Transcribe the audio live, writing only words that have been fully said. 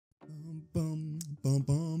bum,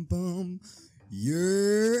 bum, bum.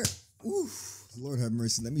 Yeah. Oof. Lord have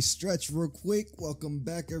mercy. Let me stretch real quick. Welcome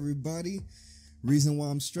back, everybody. Reason why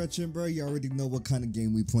I'm stretching, bro, you already know what kind of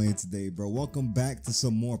game we playing today, bro. Welcome back to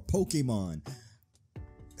some more Pokemon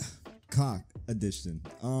Cock Edition.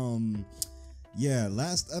 Yeah,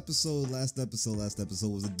 last episode was a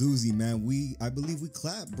doozy, man. I believe we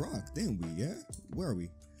clapped Brock, didn't we? Yeah? Where are we?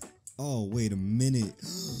 Oh, wait a minute.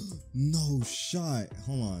 No shot.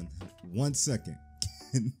 Hold on. 1 second.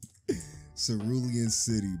 Cerulean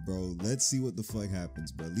City, bro. Let's see what the fuck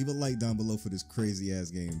happens, bro. Leave a like down below for this crazy ass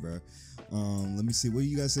game, bro. Let me see. What do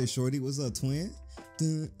you guys say, Shorty? What's up, twin?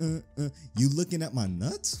 You looking at my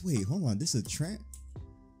nuts? Wait, hold on. This is a trap.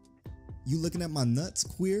 You looking at my nuts,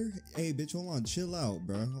 queer? Hey, bitch, hold on. Chill out,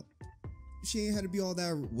 bro. She ain't had to be all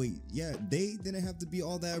that. Wait, yeah, they didn't have to be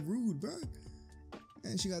all that rude, bro.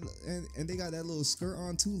 And she got and they got that little skirt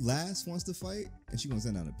on too. Last wants to fight, and she gonna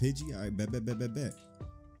send out a Pidgey. All right, bet.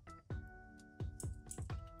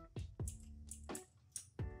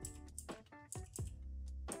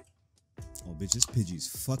 Oh, bitch, this Pidgey's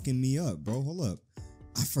fucking me up, bro. Hold up.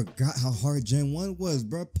 I forgot how hard Gen 1 was,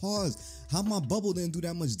 bro. Pause. How my bubble didn't do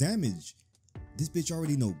that much damage? This bitch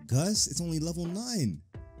already know Gus. It's only level 9.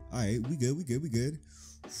 All right, we good.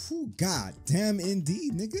 Whew, god damn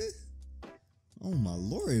indeed, nigga. Oh my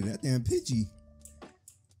lord, that damn Pidgey.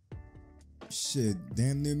 Shit,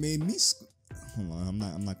 damn near made me. Hold on,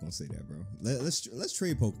 I'm not gonna say that, bro. Let's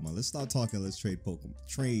trade Pokemon. Let's start talking. Let's trade Pokemon.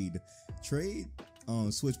 Trade.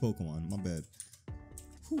 Switch Pokemon. My bad.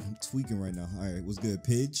 Whew, I'm tweaking right now. All right, what's good,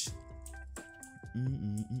 Pidge?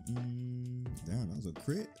 Damn, that was a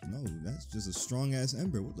crit. No, that's just a strong ass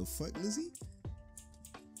Ember. What the fuck, Lizzie?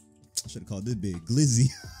 I should have called this big Glizzy.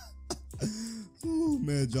 Oh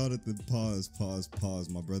man, Jonathan, pause.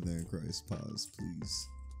 My brother in Christ, pause, please.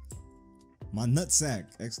 My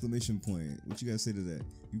nutsack! Exclamation point. What you guys say to that?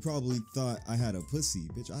 You probably thought I had a pussy,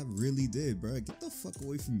 bitch. I really did, bro. Get the fuck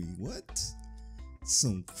away from me. What?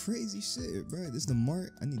 Some crazy shit, bro. This the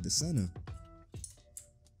mark. I need the center.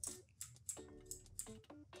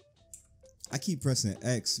 I keep pressing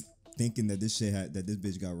X, thinking that this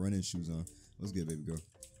bitch got running shoes on. What's good, baby girl?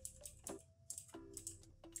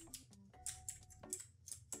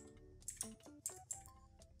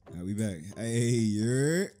 Alright, we back. Hey,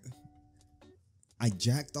 you're. I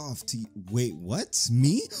jacked off to. Wait, what?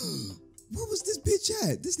 Me? Where was this bitch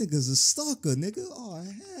at? This nigga's a stalker, nigga. Oh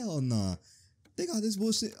hell nah. They got this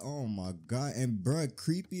bullshit. Oh my god. And bruh,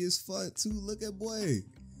 creepy as fuck too. Look at boy.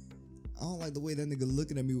 I don't like the way that nigga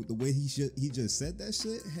looking at me with the way he just said that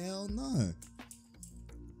shit. Hell nah.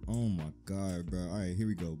 Oh my god, bro. Alright, here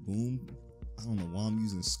we go. Boom. I don't know why I'm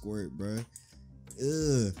using Squirt, bro.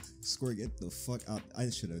 Ugh. Squirt, get the fuck out.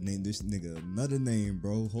 I should have named this nigga another name,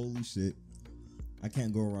 bro. Holy shit. I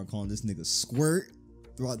can't go around calling this nigga Squirt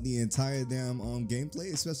throughout the entire damn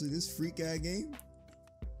gameplay, especially this freak ass game.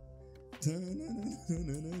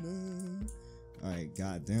 Alright,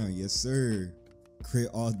 goddamn, yes sir. Crit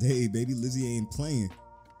all day, baby. Lizzie ain't playing.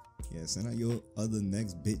 Yeah, send out your other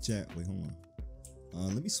next bitch at. Wait, hold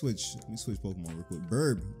on. Let me switch Pokemon real quick.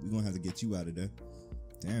 Burb, we gonna have to get you out of there.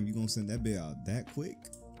 Damn, you gonna send that bit out that quick?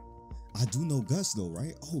 I do know Gus though,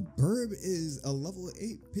 right? Oh, Burb is a level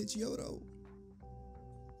 8 Pidgeotto.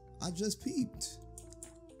 I just peeped.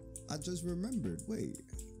 I just remembered. Wait,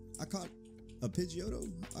 I caught a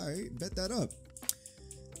Pidgeotto? Alright, bet that up.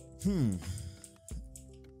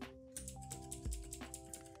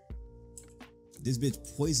 This bitch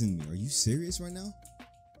poisoned me. Are you serious right now?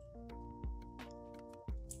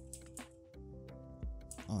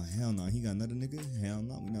 Oh, hell no. He got another nigga? Hell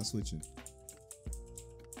no. We not switching.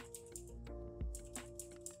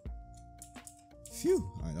 Phew.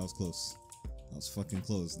 Alright, that was close. That was fucking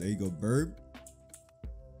close. There you go, Burb.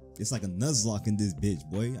 It's like a Nuzlocke in this bitch,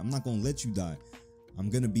 boy. I'm not gonna let you die. I'm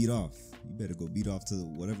gonna beat off. You better go beat off to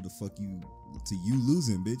whatever the fuck you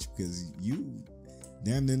losing, bitch, because you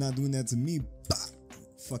damn near not doing that to me. Bah!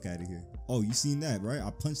 Fuck out of here. Oh, you seen that, right?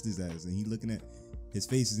 I punched his ass and he looking at his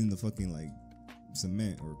face is in the fucking like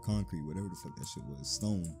cement or concrete, whatever the fuck that shit was.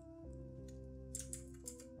 Stone.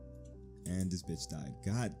 And this bitch died.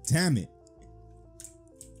 God damn it.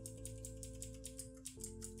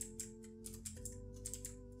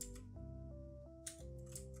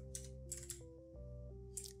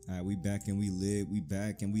 Alright, we back and we lit.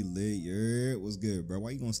 Yeah, what's good, bro? Why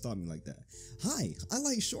you gonna stop me like that? Hi, I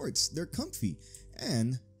like shorts. They're comfy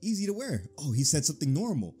and easy to wear. Oh, he said something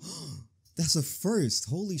normal. That's a first.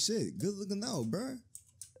 Holy shit. Good looking out, bro.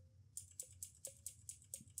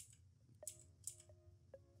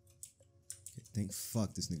 Okay, thank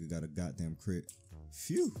fuck this nigga got a goddamn crit.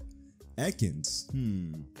 Phew. Ekans.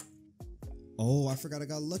 Oh, I forgot I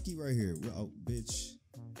got lucky right here. Oh, bitch.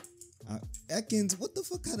 Ekans, what the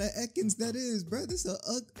fuck kind of Ekans that is, bro? This a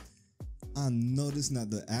I know this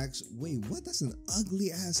not the actual. Wait, what? That's an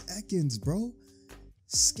ugly ass Ekans, bro.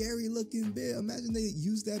 Scary looking bitch. Imagine they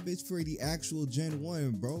used that bitch for the actual Gen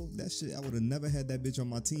 1, bro. That shit, I would have never had that bitch on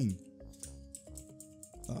my team.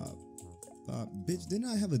 Bitch, didn't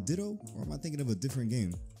I have a Ditto? Or am I thinking of a different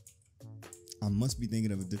game? I must be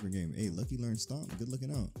thinking of a different game. Hey, Lucky learned Stomp. Good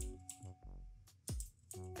looking out.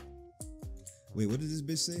 Wait, what did this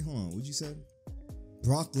bitch say? Hold on, what'd you say?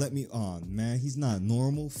 Brock let me. Oh man, he's not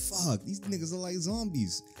normal. Fuck, these niggas are like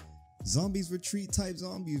zombies. Zombies retreat type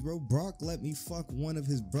zombies, bro. Brock let me fuck one of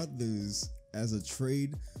his brothers as a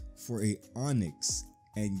trade for a Onyx.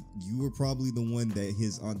 And you were probably the one that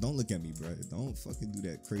his don't look at me, bro. Don't fucking do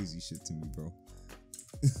that crazy shit to me, bro.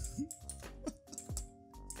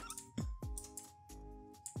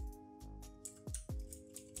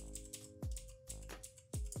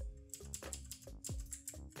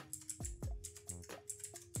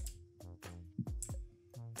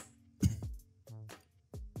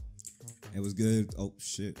 It was good. Oh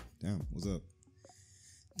shit. Damn, what's up?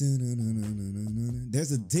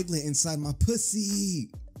 There's a Diglett inside my pussy.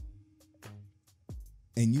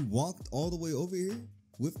 And you walked all the way over here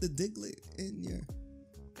with the Diglett in your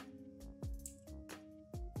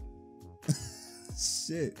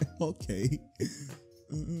shit. Okay.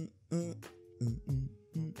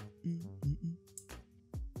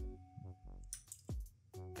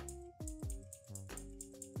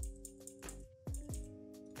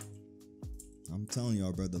 I'm telling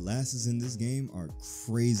y'all, bro, the lasses in this game are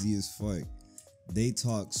crazy as fuck. They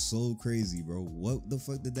talk so crazy, bro. What the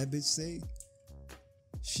fuck did that bitch say?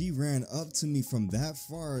 She ran up to me from that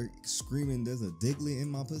far screaming, there's a Diglett in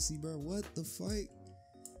my pussy, bro. What the fuck?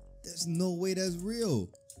 There's no way that's real.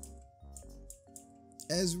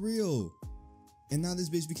 That's real. And now this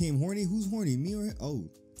bitch became horny? Who's horny? Me or him? Oh.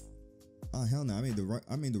 Oh, hell no. I made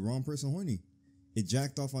the wrong person horny. It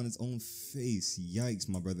jacked off on its own face. Yikes,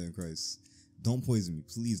 my brother in Christ. Don't poison me.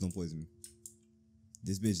 Please don't poison me.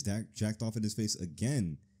 This bitch jacked off in his face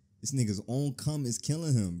again. This nigga's own cum is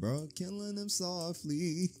killing him, bro. Killing him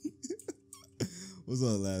softly. What's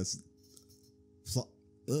up, last?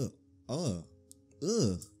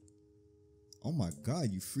 Oh my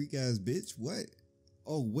god, you freak ass bitch. What?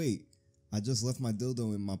 Oh, wait. I just left my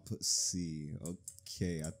dildo in my pussy.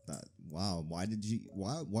 Okay, I thought, wow, why would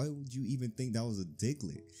you even think that was a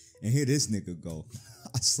Diglett? And here this nigga go.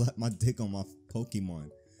 I slapped my dick on my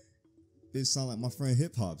Pokemon. Bitch sound like my friend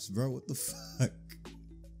Hip Hops, bro. What the fuck?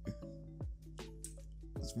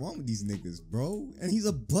 What's wrong with these niggas, bro? And he's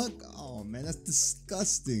a buck. Oh man, that's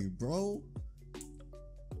disgusting, bro.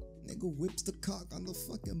 Nigga whips the cock on the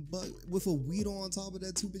fucking butt with a Weedle on top of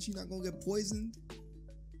that too, bitch. You not gonna get poisoned?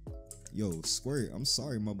 Yo, Squirt, I'm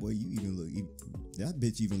sorry, my boy. You even look, that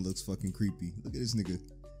bitch even looks fucking creepy. Look at this nigga.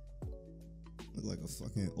 Look like a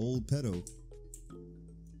fucking old pedo.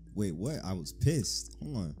 Wait, what? I was pissed.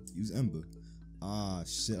 Hold on. Use Ember. Ah,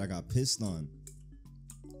 shit. I got pissed on.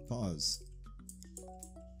 Pause.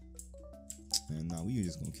 Man, nah, we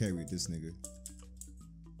just gonna carry this nigga.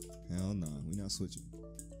 Hell nah. We not switching.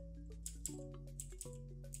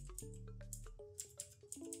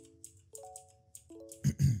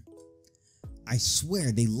 I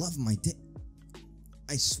swear they love my dick.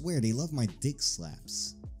 I swear they love my dick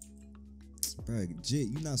slaps. Bruh, Jit,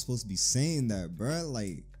 you not supposed to be saying that, bruh.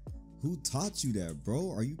 Like, who taught you that, bro?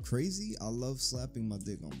 Are you crazy? I love slapping my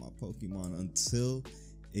dick on my Pokemon until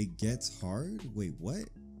it gets hard. Wait, what?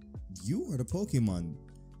 You are the Pokemon.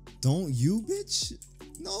 Don't you, bitch?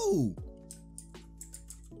 No.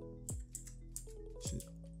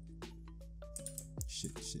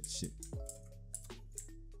 Shit.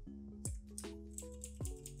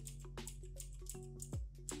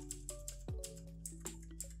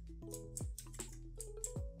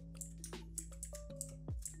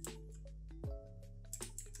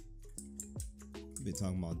 Been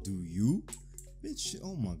talking about do you? Bitch,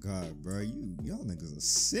 oh my god, bro. Y'all niggas are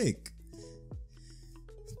sick.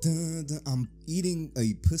 I'm eating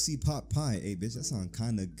a pussy pot pie. Hey, bitch, that sound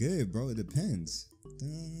kinda good, bro. It depends.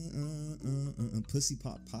 Pussy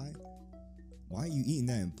pot pie? Why are you eating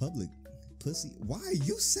that in public? Pussy? Why are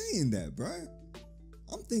you saying that, bro?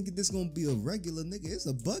 I'm thinking this gonna be a regular nigga. It's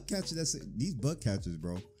a bug catcher that's these bug catchers,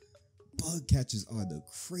 bro. Bug catchers are the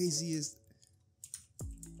craziest.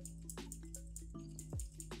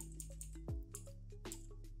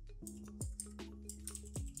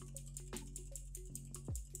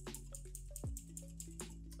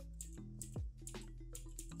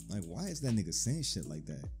 Like, why is that nigga saying shit like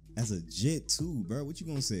that? As a jit too, bro. What you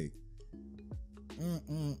gonna say?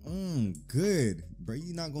 Good. Bro,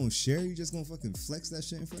 you not gonna share? You just gonna fucking flex that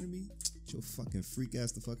shit in front of me? Get your fucking freak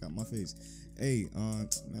ass the fuck out my face. Hey, man,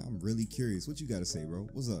 I'm really curious. What you gotta say, bro?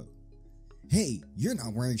 What's up? Hey, you're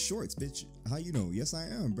not wearing shorts, bitch. How you know? Yes, I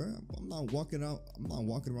am, bro. I'm not walking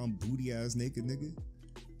around booty ass naked, nigga.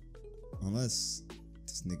 Unless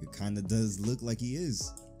this nigga kinda does look like he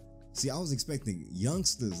is. See, I was expecting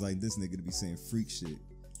youngsters like this nigga to be saying freak shit.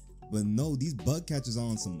 But no, these bug catchers are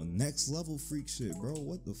on some next level freak shit, bro.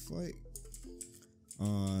 What the fuck?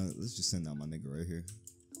 Let's just send out my nigga right here.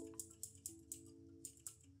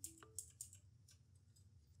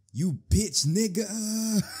 You bitch nigga.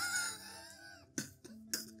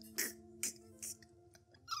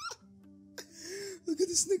 Look at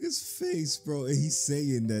this nigga's face, bro. And he's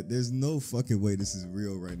saying that there's no fucking way this is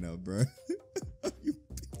real right now, bro. You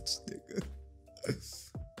bitch nigga.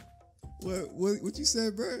 What you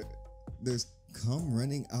said, bro? There's cum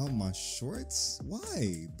running out my shorts?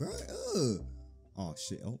 Why, bro? Ugh. Oh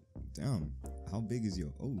shit. Oh, damn. How big is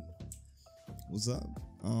your what's up?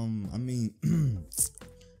 I mean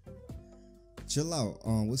chill out.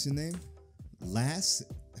 What's your name? Last?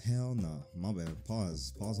 Hell no. My bad.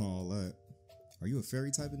 Pause on all that. Are you a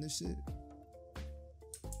fairy type in this shit?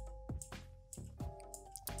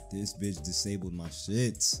 This bitch disabled my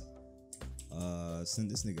shit.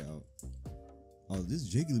 Send this nigga out. Oh,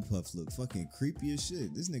 this Jigglypuff look fucking creepy as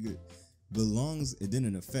shit. This nigga belongs. It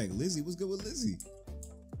didn't affect Lizzie. What's good with Lizzie?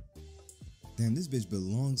 Damn, this bitch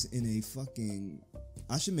belongs in a fucking.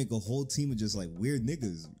 I should make a whole team of just like weird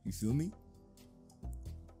niggas. You feel me?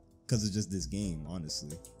 Cause it's just this game,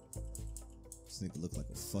 honestly. This nigga look like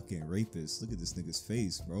a fucking rapist. Look at this nigga's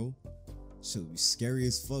face, bro. Should be scary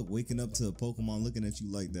as fuck waking up to a Pokemon looking at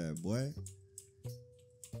you like that, boy.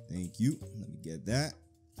 Thank you. Let me get that.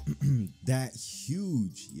 That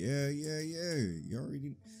huge. Yeah. You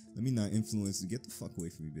already. Let me not influence. Get the fuck away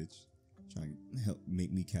from me, bitch. Trying to help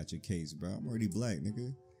make me catch a case, bro. I'm already black,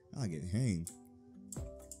 nigga. I'll get hanged.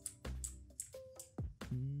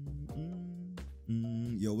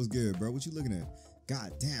 Yo, what's good, bro? What you looking at?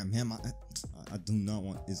 God damn, man. I do not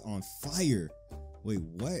want. It's on fire. Wait,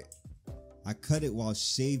 what? I cut it while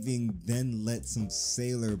shaving, then let some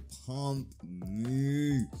sailor pump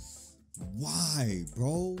me. Why,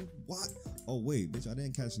 bro? What? Oh, wait, bitch, I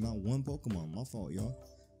didn't catch not one Pokemon. My fault, y'all.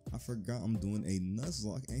 I forgot I'm doing a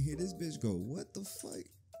Nuzlocke, and here this bitch go. What the fuck?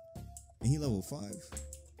 And he level 5.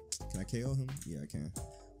 Can I KO him? Yeah, I can.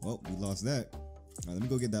 Well, we lost that. All right, let me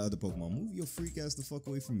go get that other Pokemon. Move your freak ass the fuck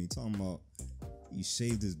away from me. Talking about you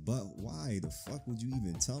shaved his butt. Why the fuck would you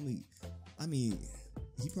even tell me? I mean,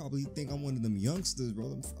 he probably think I'm one of them youngsters, bro.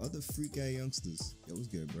 Them other freak ass youngsters. Yo, what's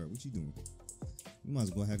good, bro? What you doing? We might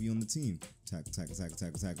as well have you on the team.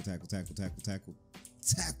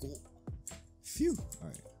 Tackle. Phew. All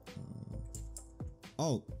right.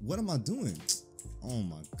 Oh, what am I doing? Oh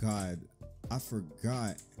my god, I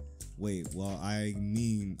forgot. Wait, well, I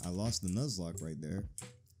mean, I lost the Nuzlocke right there.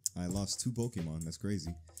 I lost 2 Pokemon. That's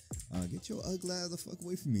crazy. Get your ugly ass the fuck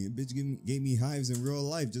away from me. That bitch gave me hives in real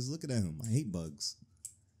life. Just looking at him. I hate bugs.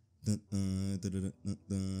 Ooh,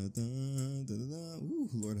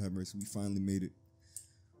 Lord have mercy. We finally made it.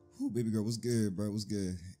 Ooh, baby girl, what's good, bro? What's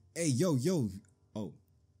good? Hey, yo. Oh.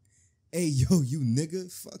 Hey, yo, you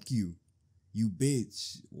nigga. Fuck you. You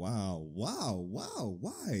bitch. Wow. Why?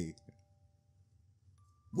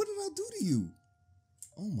 What did I do to you?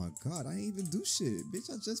 Oh my god, I ain't even do shit. Bitch,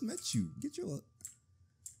 I just met you. Get your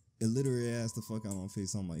illiterate ass the fuck out of my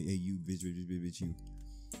face. I'm like, hey, you bitch, you.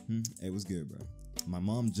 Hey, what's good, bro? My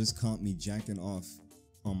mom just caught me jacking off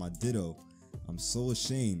on my Ditto. I'm so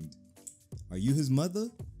ashamed. Are you his mother?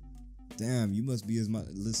 Damn, you must be his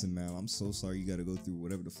mother. Listen, man, I'm so sorry you gotta go through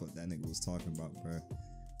whatever the fuck that nigga was talking about, bro.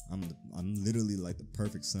 I'm literally like the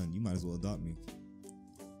perfect son. You might as well adopt me.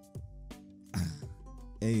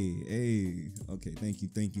 Hey. Okay, thank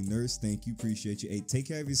you, nurse. Thank you, appreciate you. Hey, take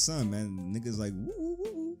care of your son, man. Niggas like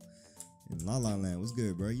woo. In La La Land, what's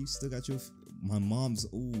good, bro? You still got your my mom's.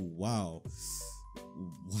 Ooh, wow,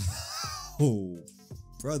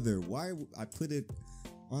 brother. Why I put it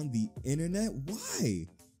on the internet? Why?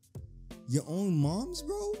 Your own mom's,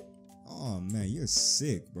 bro? Oh man, you're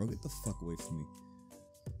sick, bro. Get the fuck away from me.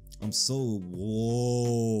 I'm so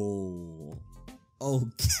whoa.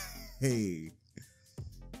 Okay.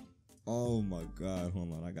 Oh my god,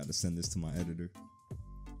 hold on. I gotta send this to my editor.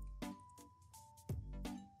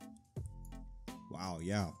 Wow,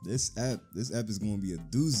 yeah. This app is gonna be a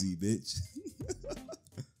doozy, bitch.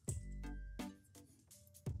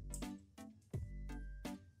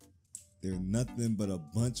 They're nothing but a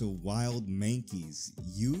bunch of wild mankeys.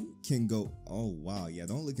 You can go. Oh wow, yeah.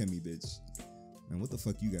 Don't look at me, bitch. Man, what the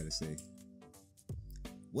fuck you gotta say?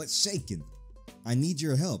 What's shaking? I need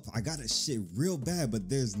your help. I gotta shit real bad, but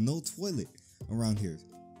there's no toilet around here.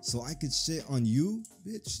 So I could shit on you?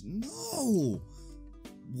 Bitch, no.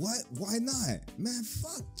 What? Why not? Man,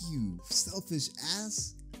 fuck you, selfish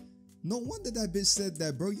ass. No wonder that bitch said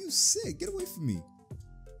that, bro. You sick. Get away from me.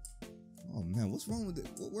 Oh, man, what's wrong with it?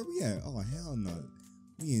 Where we at? Oh, hell no.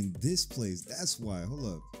 We in this place. That's why. Hold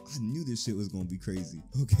up. I knew this shit was gonna be crazy.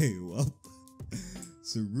 Okay, well.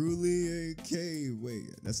 Cerulean Cave.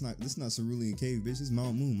 Wait, that's not Cerulean Cave, bitch. It's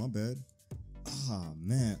Mount Moon. My bad. Ah,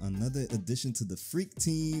 man. Another addition to the freak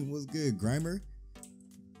team. What's good, Grimer?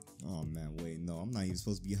 Oh, man. Wait, no. I'm not even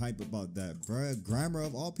supposed to be hype about that, bruh. Grimer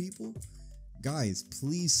of all people? Guys,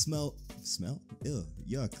 please smell? Ew,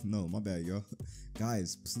 yuck. No, my bad, y'all.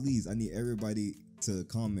 Guys, please. I need everybody to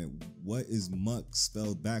comment. What is muck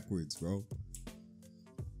spelled backwards, bro?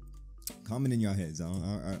 Comment in your heads. I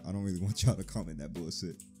don't really want y'all to comment that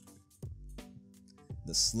bullshit.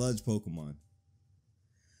 The sludge Pokemon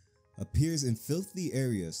appears in filthy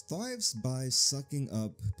areas. Thrives by sucking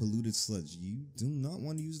up polluted sludge. You do not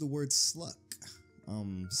want to use the word sluck.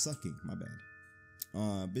 Sucking. My bad.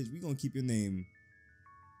 Bitch, we gonna keep your name.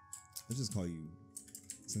 Let's just call you.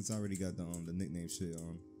 Since I already got the nickname shit.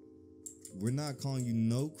 We're not calling you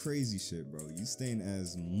no crazy shit, bro. You staying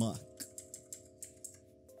as Muck.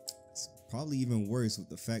 It's probably even worse with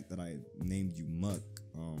the fact that I named you Muck.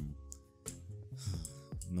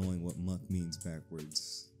 Knowing what Muck means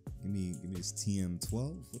backwards. Give me this TM12.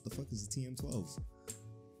 What the fuck is the TM12?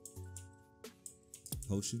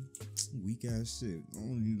 Potion? Weak ass shit. I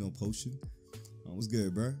don't need no potion. What's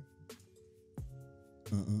good, bro?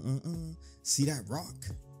 See that rock?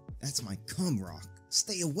 That's my cum rock.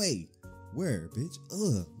 Stay away. Where, bitch?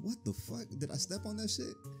 Ugh, what the fuck? Did I step on that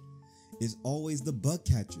shit? It's always the bug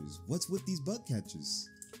catchers. What's with these bug catchers?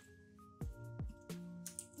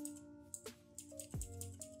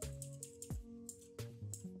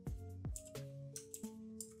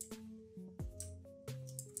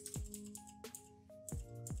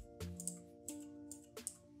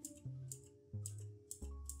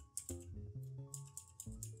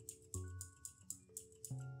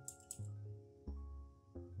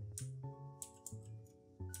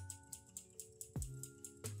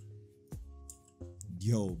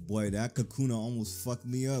 Yo, boy, that Kakuna almost fucked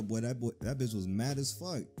me up. Boy, that bitch was mad as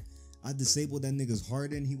fuck. I disabled that nigga's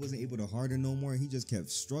harden. He wasn't able to harden no more. He just kept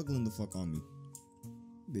struggling the fuck on me.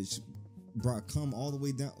 Bitch brought cum all the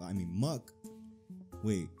way down. I mean, Muck.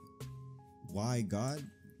 Wait. Why, God?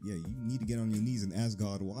 Yeah, you need to get on your knees and ask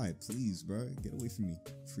God why. Please, bro. Get away from me.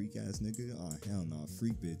 Freak ass nigga. Oh, hell no.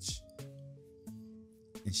 Freak bitch.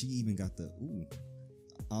 And she even got the, ooh,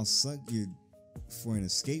 I'll suck your for an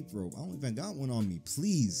escape rope. I don't even got one on me.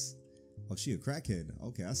 Please. Oh, she a crackhead.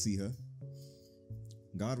 Okay, I see her.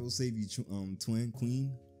 God will save you, twin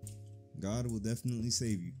queen. God will definitely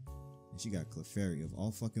save you. And she got Clefairy of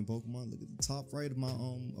all fucking Pokemon. Look at the top right of my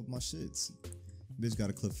shits. Bitch got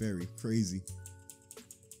a Clefairy. Crazy.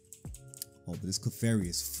 Oh, but this Clefairy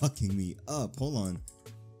is fucking me up. Hold on.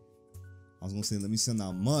 I was gonna say let me send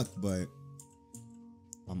out Muck, but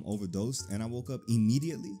I'm overdosed and I woke up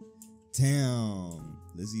immediately. Damn.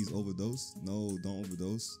 Lizzie's overdosed. No, don't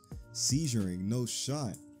overdose. Seizuring. No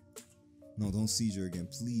shot. No, don't seizure again,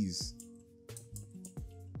 please.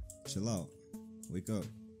 Chill out. Wake up.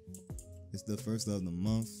 It's the first of the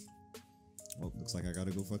month. Oh, looks like I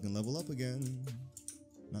gotta go fucking level up again.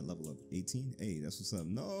 Not level up. 18? Hey, that's what's up.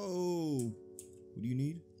 No! What do you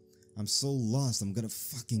need? I'm so lost. I'm gonna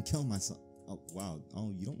fucking kill myself. Oh, wow.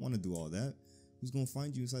 Oh, you don't want to do all that. Who's gonna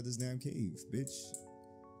find you inside this damn cave, bitch?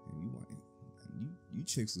 And you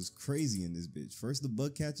chicks was crazy in this bitch. First the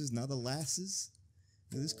bug catchers, now the lasses.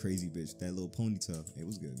 Look at this crazy bitch, that little ponytail. Hey,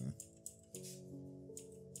 what's good, man?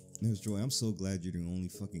 There's Joy. I'm so glad you're the only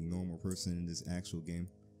fucking normal person in this actual game.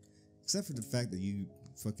 Except for the fact that you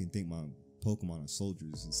fucking think my Pokemon are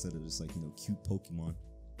soldiers instead of just like, you know, cute Pokemon.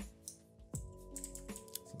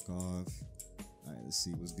 Fuck off. Alright, let's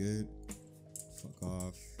see what's good. Fuck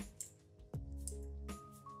off.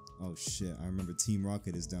 Oh shit, I remember Team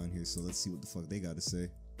Rocket is down here, so let's see what the fuck they gotta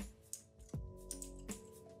say.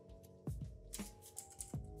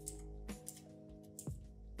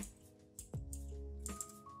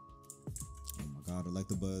 Oh my god,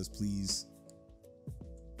 Electabuzz, please.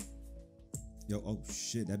 Yo, oh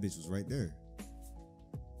shit, that bitch was right there.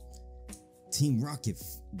 Team Rocket,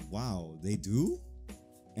 wow, they do?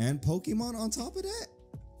 And Pokemon on top of that?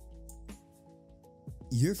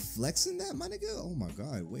 You're flexing that, my nigga? Oh my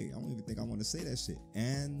god, wait, I don't even think I want to say that shit.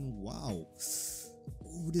 And wow.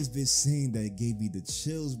 Ooh, this bitch saying that gave me the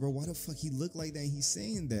chills, bro. Why the fuck he look like that? He's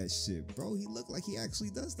saying that shit, bro. He look like he actually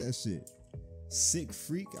does that shit. Sick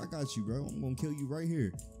freak, I got you, bro. I'm gonna kill you right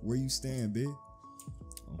here. Where you stand, bitch.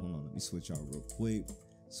 Oh, hold on, let me switch out real quick.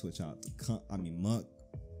 Switch out the Muck.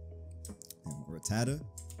 And Rattata.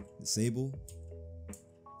 Disable.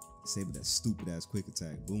 Disable that stupid ass quick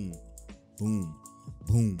attack. Boom. Boom.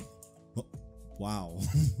 Boom. Oh, wow.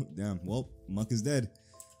 Damn. Well, Muck is dead.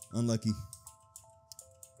 Unlucky.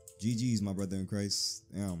 GG's, my brother in Christ.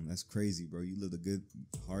 Damn, that's crazy, bro. You lived a good,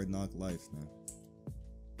 hard knock life, man.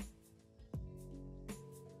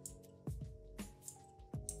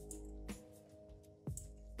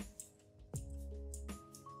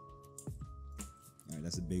 Alright,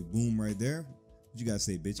 that's a big boom right there. What you gotta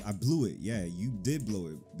say, bitch? I blew it. Yeah, you did blow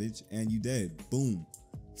it, bitch. And you dead. Boom.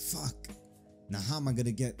 Fuck. Now how am I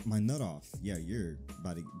gonna get my nut off? Yeah, you're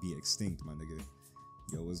about to be extinct, my nigga.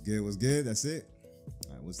 Yo, what's good? What's good? That's it.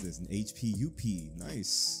 Alright, what's this? An HP UP.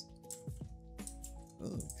 Nice.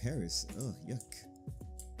 Oh, Paris. Oh, yuck.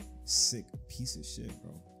 Sick piece of shit,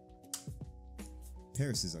 bro.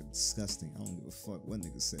 Parises are disgusting. I don't give a fuck what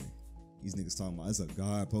niggas say. These niggas talking about it's a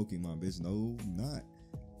god Pokemon, bitch. No, not.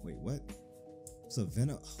 Wait, what? It's a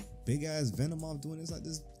Venom, big ass Venomoth doing inside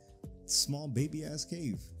this small baby ass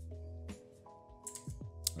cave.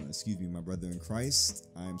 Excuse me, my brother in Christ.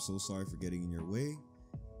 I am so sorry for getting in your way.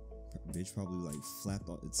 Bitch probably like flapped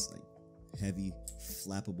all its like heavy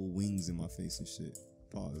flappable wings in my face and shit.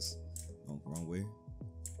 Pause. Oh, wrong way.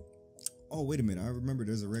 Oh, wait a minute. I remember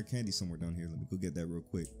there's a red candy somewhere down here. Let me go get that real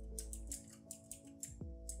quick.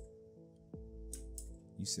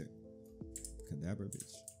 You said Kadabra,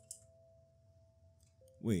 bitch.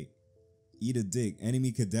 Wait. Eat a dick.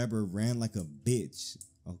 Enemy Kadabra ran like a bitch.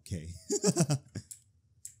 Okay.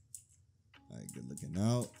 Alright, good looking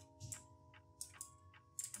out.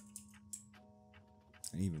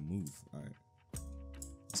 I didn't even move. Alright.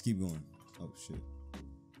 Let's keep going. Oh, shit.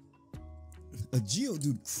 A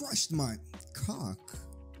Geodude crushed my cock.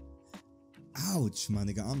 Ouch, my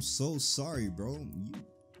nigga. I'm so sorry, bro.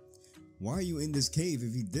 Why are you in this cave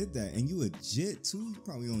if he did that? And you a jit, too? You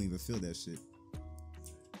probably don't even feel that shit.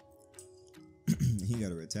 He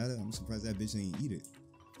got a Rattata. I'm surprised that bitch ain't eat it.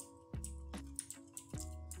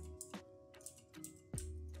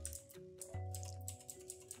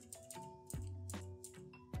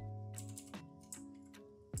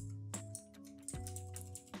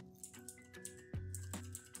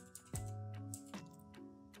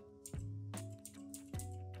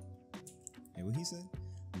 Hey, what he said?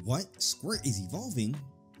 What? Squirt is evolving?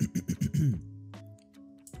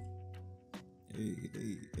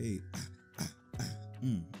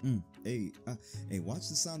 Hey, watch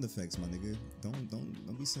the sound effects, my nigga.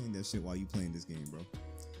 Don't be saying that shit while you playing this game, bro.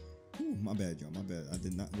 Ooh, my bad, y'all. My bad. I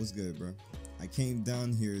did not. What's good, bro? I came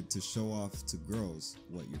down here to show off to girls.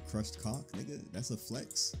 What, your crushed cock, nigga? That's a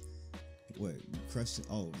flex? What, you crushed it?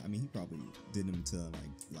 Oh, I mean, he probably did them to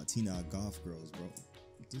like Latina golf girls, bro.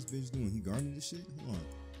 What this bitch doing? He guarding this shit? Hold on.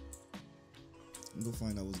 I'm gonna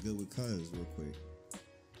find out what's good with Cuz real quick.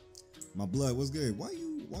 My blood, what's good? Why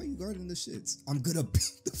you guarding the shits? I'm gonna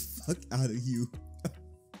beat the fuck out of you.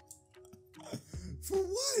 For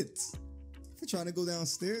what? For trying to go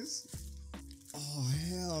downstairs? Oh,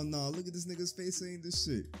 hell no. Look at this nigga's face saying this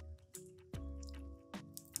shit.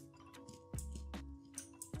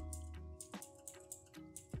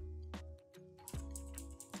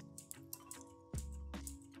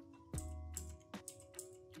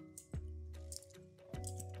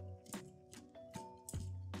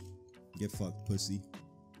 Get fucked, pussy.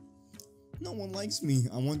 No one likes me.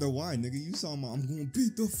 I wonder why, nigga. You saw my. I'm gonna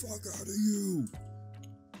beat the fuck out of you.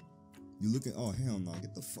 You looking? Oh hell no!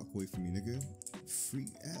 Get the fuck away from me, nigga. Freak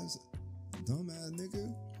ass, dumb ass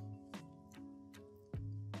nigga.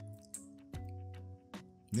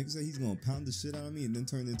 Nigga said he's gonna pound the shit out of me and then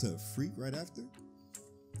turn into a freak right after.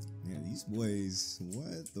 Yeah, these boys.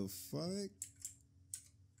 What the fuck?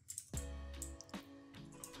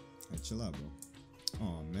 Alright, chill out, bro.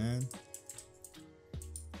 Oh man.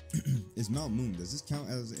 It's Mount Moon. Does this count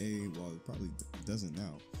as a... Well, it probably doesn't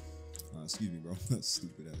now. Excuse me, bro.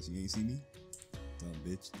 Stupid ass. You ain't see me? Dumb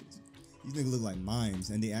bitch. These niggas look like mimes,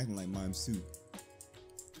 and they acting like mimes too.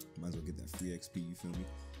 Might as well get that free XP, you feel me?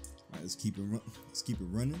 Alright, let's keep it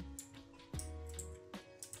running.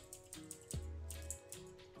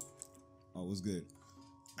 Oh, what's good?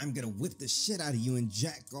 I'm gonna whip the shit out of you and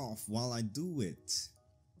jack off while I do it.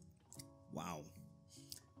 Wow.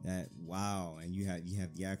 Wow, and you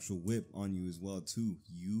have the actual whip on you as well too.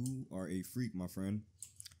 You are a freak, my friend.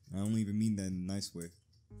 I don't even mean that in a nice way.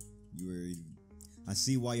 I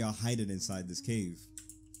see why y'all hide it inside this cave.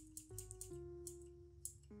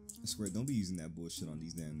 I swear, don't be using that bullshit on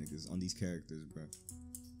these damn niggas, on these characters, bro.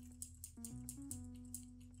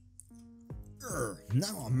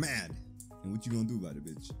 Now I'm mad. And what you gonna do about it,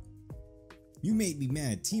 bitch? You made me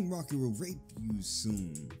mad. Team Rocket will rape you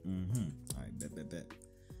soon. Alright, bet.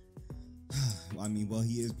 I mean, well,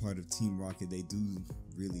 he is part of Team Rocket. They do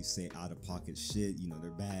really say out of pocket shit. You know,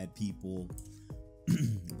 they're bad people.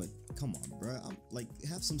 But come on, bro. I'm like,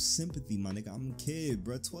 have some sympathy, my nigga. I'm a kid,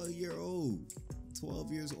 bro. 12 years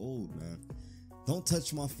old, man. Don't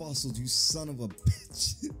touch my fossils, you son of a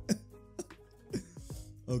bitch.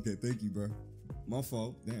 Okay, thank you, bro. My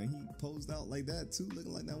fault. Damn, he posed out like that too,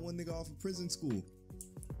 looking like that one nigga off of prison school.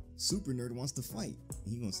 Super nerd wants to fight.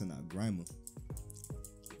 He gonna send out Grimer.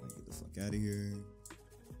 Like, get the fuck out of here.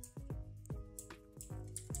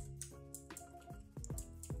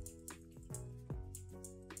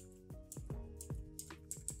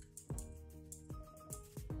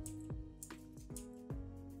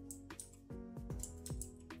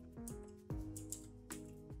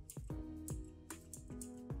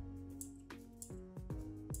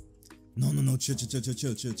 No,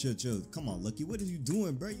 chill. Come on, Lucky, what are you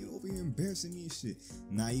doing, bro? You over here embarrassing me and shit.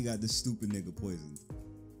 Nah, you got this stupid nigga poisoned.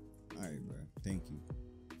 Alright, bro, thank you.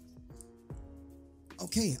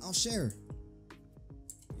 Okay, I'll share.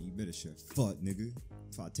 You better share. Fuck, nigga.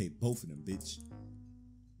 If I take both of them, bitch.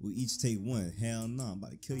 We'll each take one. Hell no, I'm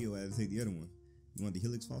about to kill your ass and take the other one. You want the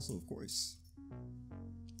Helix fossil? Of course.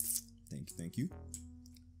 Thank you.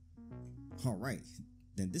 Alright,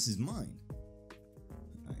 then this is mine.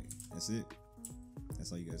 That's it.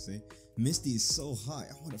 That's all you gotta say. Misty is so hot.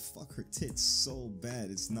 I want to fuck her tits so bad.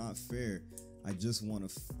 It's not fair. I just want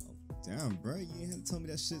to. Damn, bro. You ain't had to tell me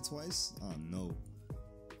that shit twice. Oh no.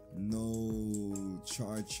 No.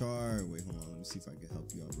 Char. Wait, hold on. Let me see if I can help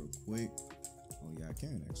you out real quick. Oh yeah, I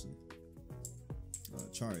can actually.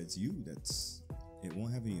 Char, it's you. It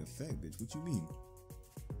won't have any effect, bitch. What you mean?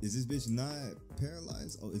 Is this bitch not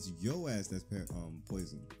paralyzed? Oh, it's your ass that's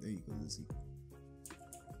poisoned. There you go, Lizzie.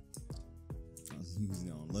 I was using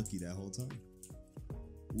it on Lucky that whole time.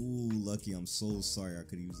 Ooh, Lucky, I'm so sorry. I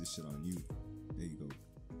could have used this shit on you. There you go.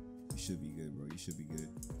 You should be good, bro. You should be good.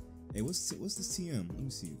 Hey, what's this TM? Let me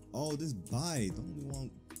see. Oh, this buy. Don't we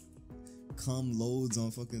want cum loads on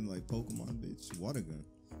fucking like Pokemon, bitch? Water gun.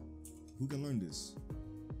 Who can learn this?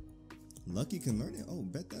 Lucky can learn it? Oh,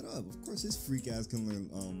 bet that up. Of course his freak ass can learn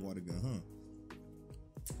water gun, huh?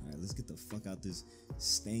 Alright, let's get the fuck out this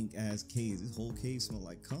stank ass cave. This whole cave smell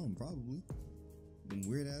like cum, probably. Them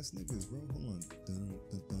weird ass niggas, bro. Hold on.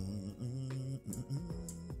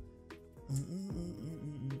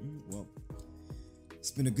 Well,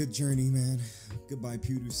 it's been a good journey, man. Goodbye,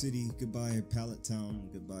 Pewter City. Goodbye, Pallet Town.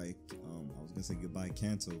 Goodbye, I was gonna say goodbye,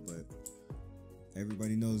 Kanto, but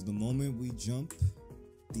everybody knows the moment we jump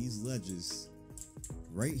these ledges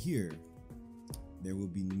right here, there will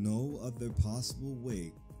be no other possible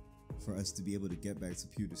way for us to be able to get back to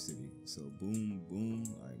Pewter City. So boom.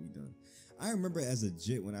 Alright, we done. I remember as a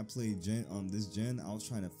jit when I played this gen, I was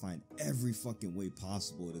trying to find every fucking way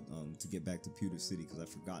possible to get back to Pewter City because I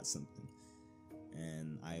forgot something.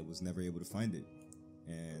 And I was never able to find it.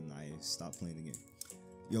 And I stopped playing the game.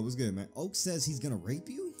 Yo, what's good, man? Oak says he's gonna rape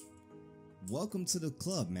you? Welcome to the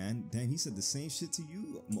club, man. Damn, he said the same shit to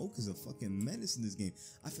you. Moke is a fucking menace in this game.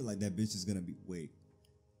 I feel like that bitch is gonna be. Wait.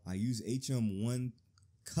 I use HM1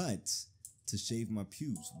 cut to shave my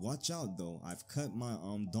pubes. Watch out though. I've cut my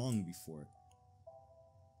dong before.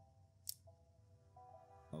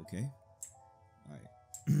 Okay. Alright.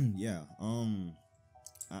 Yeah.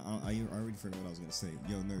 I already forgot what I was gonna say.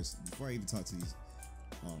 Yo, nurse, before I even talk to these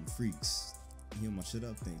freaks, heal my shit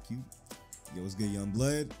up, thank you. Yo, what's good, young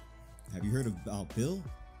blood? Have you heard about Bill?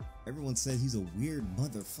 Everyone says he's a weird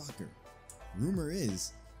motherfucker. Rumor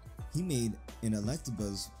is he made an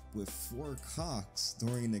Electabuzz with 4 cocks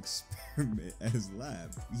during an experiment at his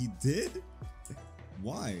lab. He did?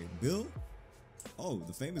 Why? Bill? Oh,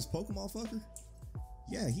 the famous Pokemon fucker?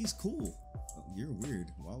 Yeah, he's cool. Oh, you're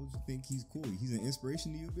weird. Why would you think he's cool? He's an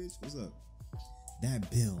inspiration to you, bitch? What's up?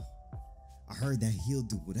 That Bill. I heard that he'll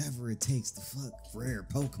do whatever it takes to fuck rare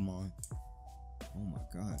Pokemon. Oh my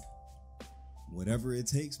god. Whatever it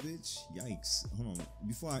takes, bitch. Yikes. Hold on.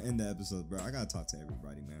 Before I end the episode, bro, I gotta talk to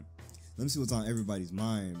everybody, man. Let me see what's on everybody's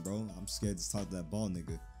mind, bro. I'm scared to talk to that bald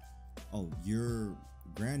nigga. Oh, your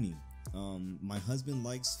granny. My husband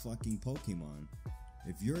likes fucking Pokemon.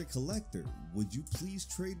 If you're a collector, would you please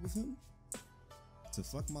trade with him to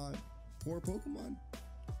fuck my poor Pokemon?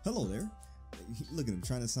 Hello there. Look at him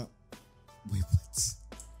trying to sound. Wait,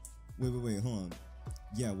 what? Wait, hold on.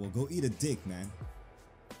 Yeah, well, go eat a dick, man.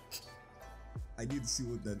 I need to see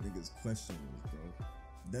what that nigga's question was, bro.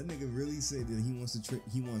 That nigga really said that he wants to trade.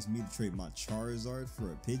 He wants me to trade my Charizard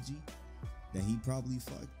for a Pidgey that he probably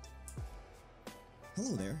fucked.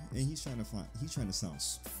 hello there. And he's trying to sound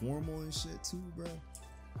formal and shit too, bro.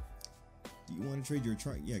 Do you want to trade your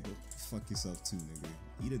chart? Yeah, go fuck yourself too, nigga.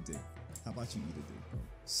 Eat a dick. How about you eat a dick, bro?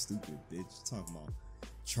 Stupid bitch. Talking about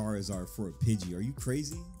Charizard for a Pidgey. Are you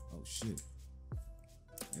crazy? Oh shit.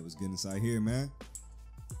 It was good inside here, man.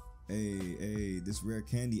 Hey, this rare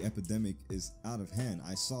candy epidemic is out of hand.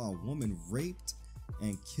 I saw a woman raped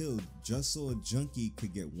and killed just so a junkie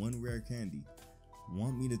could get one rare candy.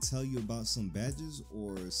 Want me to tell you about some badges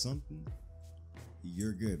or something?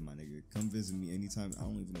 You're good, my nigga. Come visit me anytime. I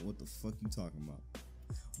don't even know what the fuck you talking about.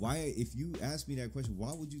 Why, if you asked me that question,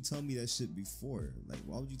 why would you tell me that shit before? Like,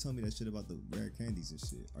 why would you tell me that shit about the rare candies and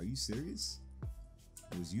shit? Are you serious?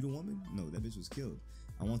 Was you the woman? No, that bitch was killed.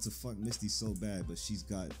 I want to fuck Misty so bad, but she's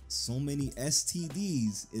got so many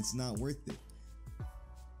STDs, it's not worth it.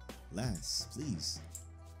 Lass, please.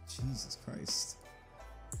 Jesus Christ.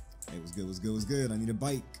 Hey, what's good? I need a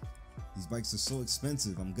bike. These bikes are so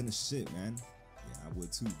expensive. I'm gonna shit, man. Yeah, I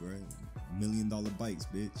would too, bro. $1 million bikes,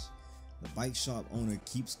 bitch. The bike shop owner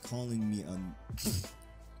keeps calling me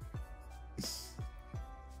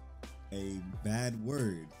a bad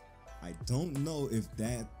word. I don't know if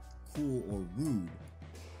that's cool or rude.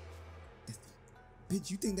 Bitch,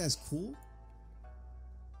 you think that's cool?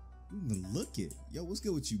 You even look it. Yo, what's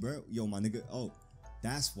good with you, bro? Yo, my nigga. Oh,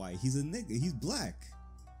 that's why. He's a nigga. He's black.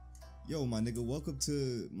 Yo, my nigga, welcome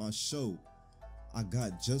to my show. I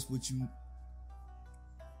got just what you...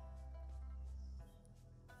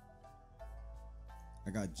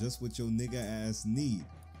 I got just what your nigga ass need.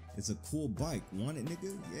 It's a cool bike. Want it,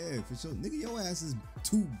 nigga? Yeah, for sure. Nigga, your ass is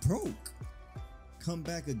too broke. Come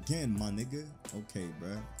back again, my nigga. Okay,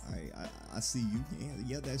 bro. I see you. Can't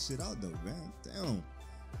yell that shit out, though, man. Damn.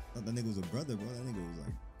 Thought that nigga was a brother, bro. That nigga was,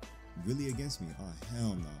 like, really against me. Oh,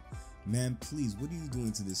 hell no. Man, please, what are you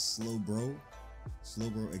doing to this slow bro? Slow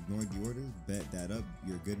bro ignored the orders. Bet that up.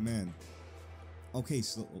 You're a good man. Okay,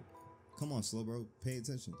 slow. Oh, come on, slow bro. Pay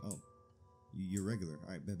attention. Oh, you're regular.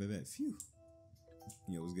 All right, bet. Phew.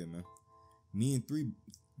 Yo, what's good, man? Me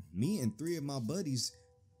and three of my buddies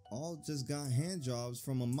all just got hand jobs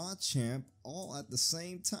from a Machamp all at the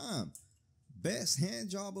same time. Best hand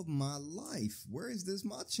job of my life. Where is this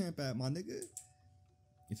Machamp at, my nigga?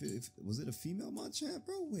 Was it a female Machamp,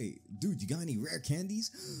 bro? Wait, dude, you got any rare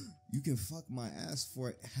candies? You can fuck my ass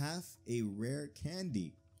for half a rare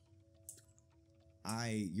candy.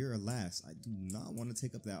 You're a lass. I do not want to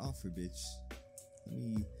take up that offer, bitch. Let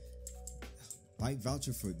me... Bike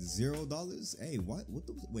voucher for $0? Hey, what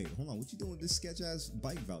the... Wait, hold on. What you doing with this sketch-ass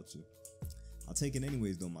bike voucher? I'll take it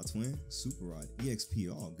anyways, though, my twin. Super Rod. EXP.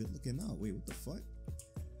 Oh, good looking out. Wait, what the fuck?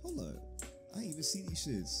 Hold up. I ain't even see these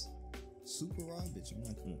shits. Super Rod? Bitch, I'm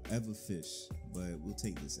not gonna ever fish. But we'll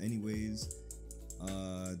take this anyways.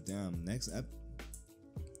 Damn. Next app,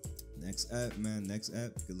 man. Next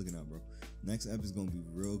app. Good looking out, bro. Next app is gonna be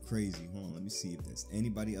real crazy. Hold on. Let me see if there's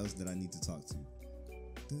anybody else that I need to talk to.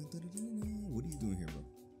 What are you doing here, bro?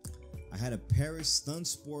 I had a Paris stun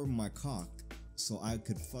spore in my cock so I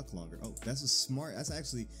could fuck longer. Oh, that's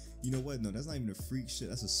actually, you know what? No, that's not even a freak shit.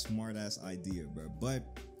 That's a smart ass idea, bro. But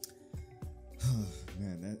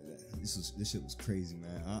man, this shit was crazy,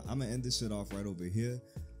 man. I'm gonna end this shit off right over here.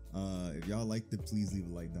 If y'all liked it, please leave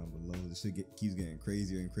a like down below. This shit keeps getting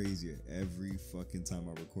crazier and crazier every fucking time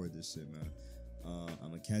I record this shit, man.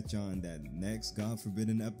 I'm gonna catch y'all on that next God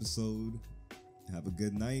Forbidden episode. Have a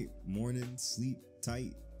good night, morning, sleep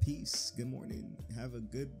tight, peace, good morning, have a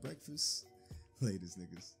good breakfast. Latest,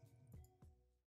 niggas.